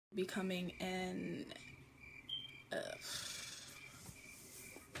becoming an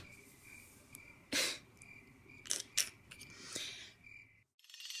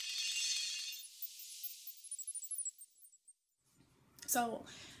so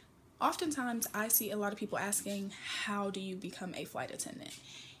oftentimes I see a lot of people asking, how do you become a flight attendant?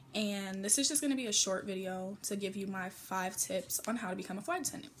 And this is just going to be a short video to give you my 5 tips on how to become a flight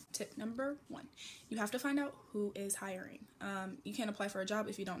attendant. Tip number 1, you have to find out who is hiring. You can't apply for a job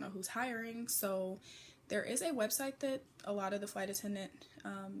if you don't know who's hiring. So there is a website that a lot of the flight attendant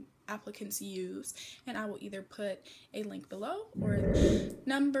applicants use, and I will either put a link below or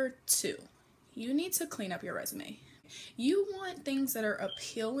number 2, you need to clean up your resume. You want things that are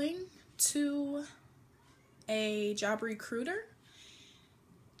appealing to a job recruiter.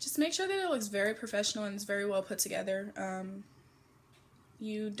 Just make sure that it looks very professional and it's very well put together.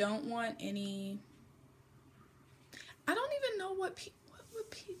 You don't want any, I don't even know what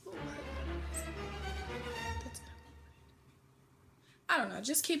would people like. I don't know,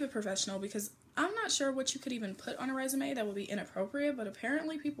 just keep it professional, because I'm not sure what you could even put on a resume that would be inappropriate, but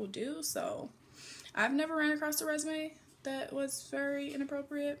apparently people do. So I've never ran across a resume that was very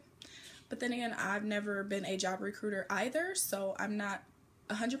inappropriate, but then again, I've never been a job recruiter either, so I'm not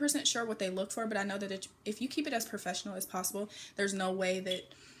 100% sure what they look for, but I know that if you keep it as professional as possible, there's no way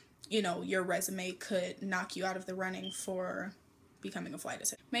that, you know, your resume could knock you out of the running for becoming a flight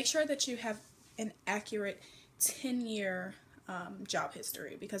attendant. Make sure that you have an accurate 10-year job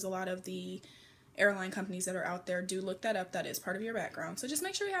history, because a lot of the airline companies that are out there do look that up. That is part of your background. So just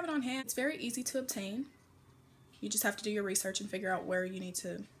make sure you have it on hand. It's very easy to obtain. You just have to do your research and figure out where you need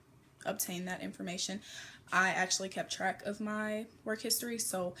to obtain that information. I actually kept track of my work history,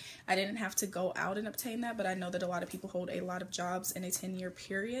 so I didn't have to go out and obtain that, but I know that a lot of people hold a lot of jobs in a 10-year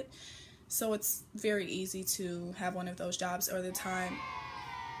period, so it's very easy to have one of those jobs, or the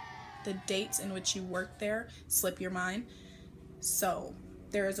dates in which you worked there slip your mind. So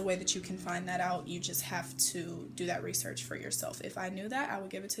there is a way that you can find that out. You just have to do that research for yourself. If I knew that, I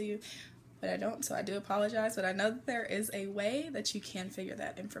would give it to you, but I don't, so I do apologize, but I know that there is a way that you can figure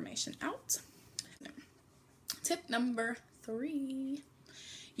that information out. Tip number 3,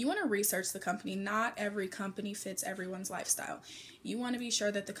 you want to research the company. Not every company fits everyone's lifestyle. You want to be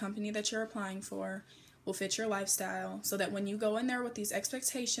sure that the company that you're applying for will fit your lifestyle, so that when you go in there with these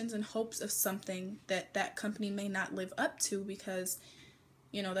expectations and hopes of something that that company may not live up to, because,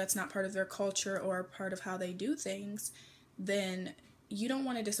 you know, that's not part of their culture or part of how they do things, then you don't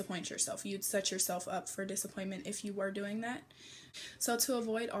want to disappoint yourself. You'd set yourself up for disappointment if you were doing that. So to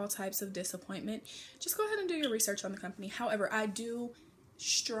avoid all types of disappointment, just go ahead and do your research on the company. However, I do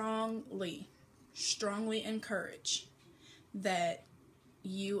strongly encourage that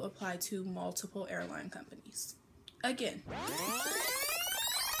you apply to multiple airline companies. Again,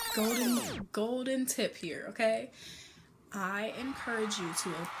 golden tip here, okay? I encourage you to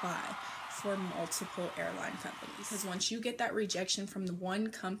apply for multiple airline companies, because once you get that rejection from the one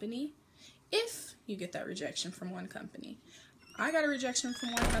company, if you get that rejection from one company, I got a rejection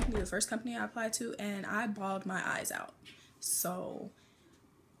from one company, the first company I applied to, and I bawled my eyes out. So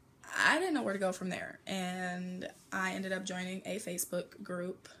I didn't know where to go from there, and I ended up joining a Facebook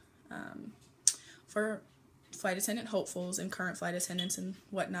group for flight attendant hopefuls and current flight attendants and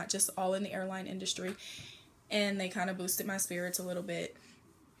whatnot, just all in the airline industry, and they kind of boosted my spirits a little bit,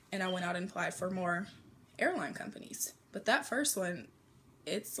 and I went out and applied for more airline companies. But that first one,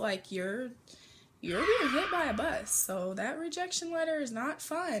 it's like you're being hit by a bus, so that rejection letter is not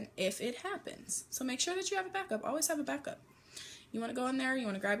fun if it happens. So make sure that you have a backup. Always have a backup. You want to go in there, you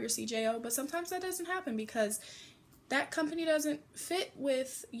want to grab your CJO, but sometimes that doesn't happen because that company doesn't fit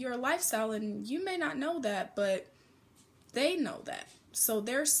with your lifestyle, and you may not know that, but they know that. So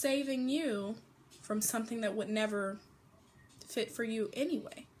they're saving you from something that would never fit for you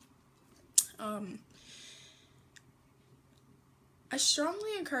anyway. I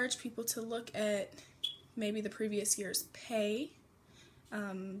strongly encourage people to look at maybe the previous year's pay,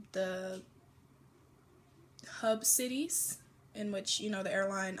 the hub cities in which, you know, the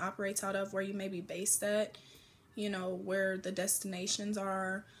airline operates out of, where you may be based at, you know, where the destinations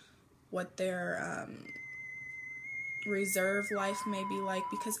are, what their reserve life may be like,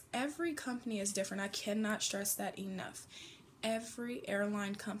 because every company is different. I cannot stress that enough. Every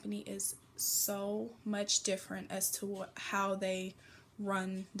airline company is so much different as to how they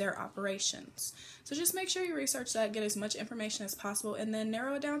run their operations. So just make sure you research that, get as much information as possible, and then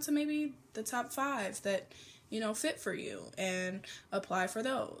narrow it down to maybe the top 5 that, you know, fit for you, and apply for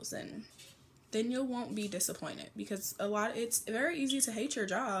those, and then you won't be disappointed, because it's very easy to hate your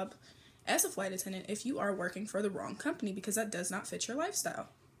job as a flight attendant if you are working for the wrong company, because that does not fit your lifestyle.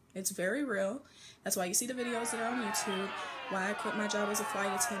 It's very real. That's why you see the videos that are on YouTube. Why I quit my job as a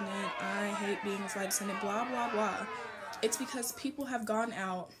flight attendant. I hate being a flight attendant, blah, blah, blah. It's because people have gone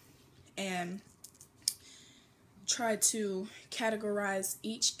out and tried to categorize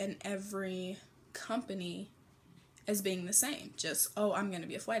each and every company as being the same. Just, oh, I'm going to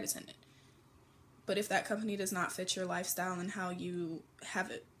be a flight attendant. But if that company does not fit your lifestyle and how you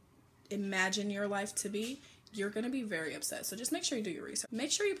have it, imagine your life to be, you're going to be very upset. So just make sure you do your research.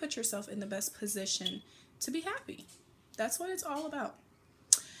 Make sure you put yourself in the best position to be happy. That's what it's all about.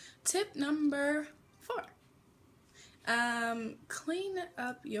 Tip number 4. Clean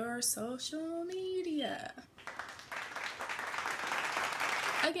up your social media.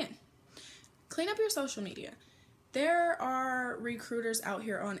 Again, clean up your social media. There are recruiters out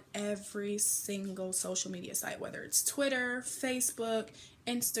here on every single social media site, whether it's Twitter, Facebook,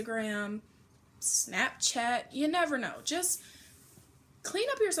 Instagram, Snapchat, you never know. Just clean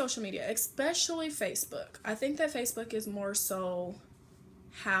up your social media, especially Facebook. I think that Facebook is more so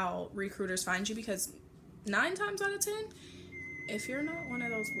how recruiters find you, because 9 times out of 10, if you're not one of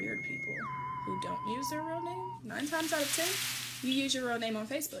those weird people who don't use their real name, 9 times out of 10, you use your real name on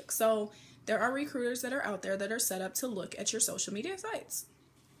Facebook. So there are recruiters that are out there that are set up to look at your social media sites.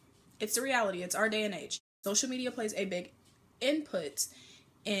 It's the reality. It's our day and age. Social media plays a big input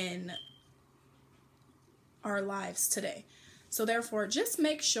in our lives today. So therefore, just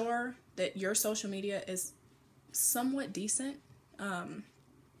make sure that your social media is somewhat decent.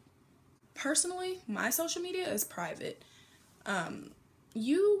 Personally, my social media is private.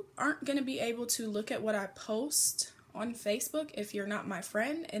 You aren't going to be able to look at what I post on Facebook if you're not my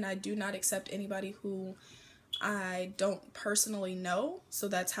friend, and I do not accept anybody who I don't personally know. So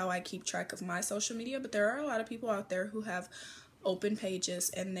that's how I keep track of my social media. But there are a lot of people out there who have open pages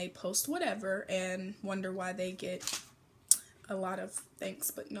and they post whatever and wonder why they get a lot of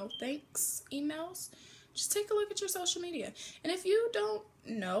thanks but no thanks emails. Just take a look at your social media. And if you don't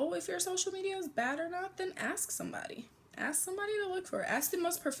know if your social media is bad or not, then ask somebody. Ask somebody to look for it. Ask the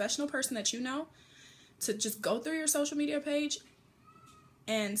most professional person that you know to just go through your social media page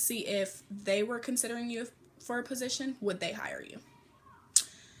and see if they were considering you for a position, would they hire you?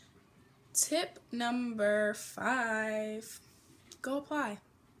 Tip number 5, go apply.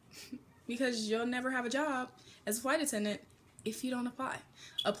 Because you'll never have a job as a flight attendant if you don't apply.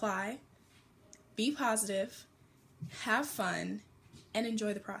 Apply, be positive, have fun, and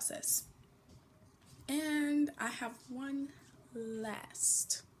enjoy the process. And I have one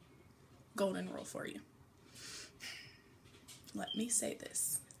last golden rule for you. Let me say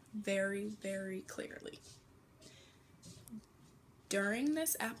this very, very clearly. During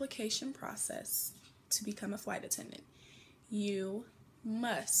this application process to become a flight attendant, you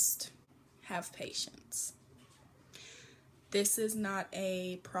must have patience. This is not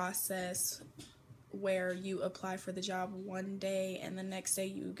a process where you apply for the job one day and the next day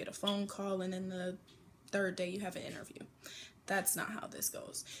you get a phone call and then the third day you have an interview. That's not how this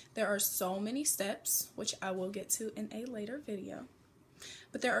goes. There are so many steps, which I will get to in a later video,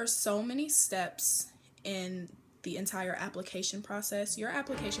 but there are so many steps in the entire application process. Your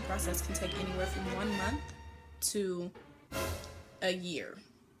application process can take anywhere from 1 month to a year.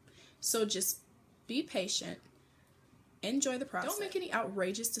 So just be patient, enjoy the process. Don't make any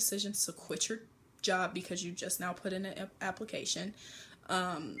outrageous decisions to quit your job because you just now put in an application.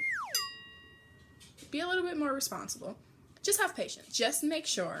 Be a little bit more responsible. Just have patience. Just make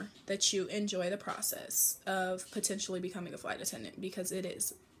sure that you enjoy the process of potentially becoming a flight attendant, because it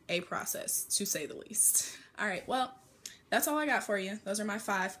is a process, to say the least. All right, well, that's all I got for you. Those are my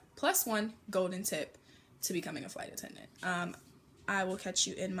 5 plus 1 golden tip to becoming a flight attendant. I will catch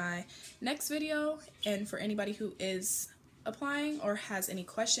you in my next video. And for anybody who is applying or has any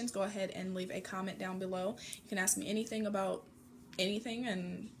questions, go ahead and leave a comment down below. You can ask me anything about anything,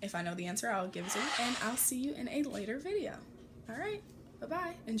 and if I know the answer, I'll give it to you. And I'll see you in a later video. All right,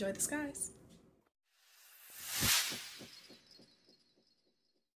 bye-bye. Enjoy the skies.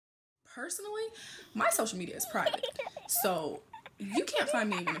 Personally, my social media is private, so you can't find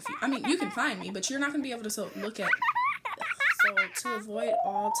me even if you, I mean, you can find me, but you're not going to be able to look at, so to avoid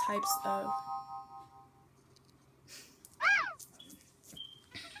all types of,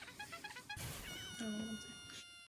 oh.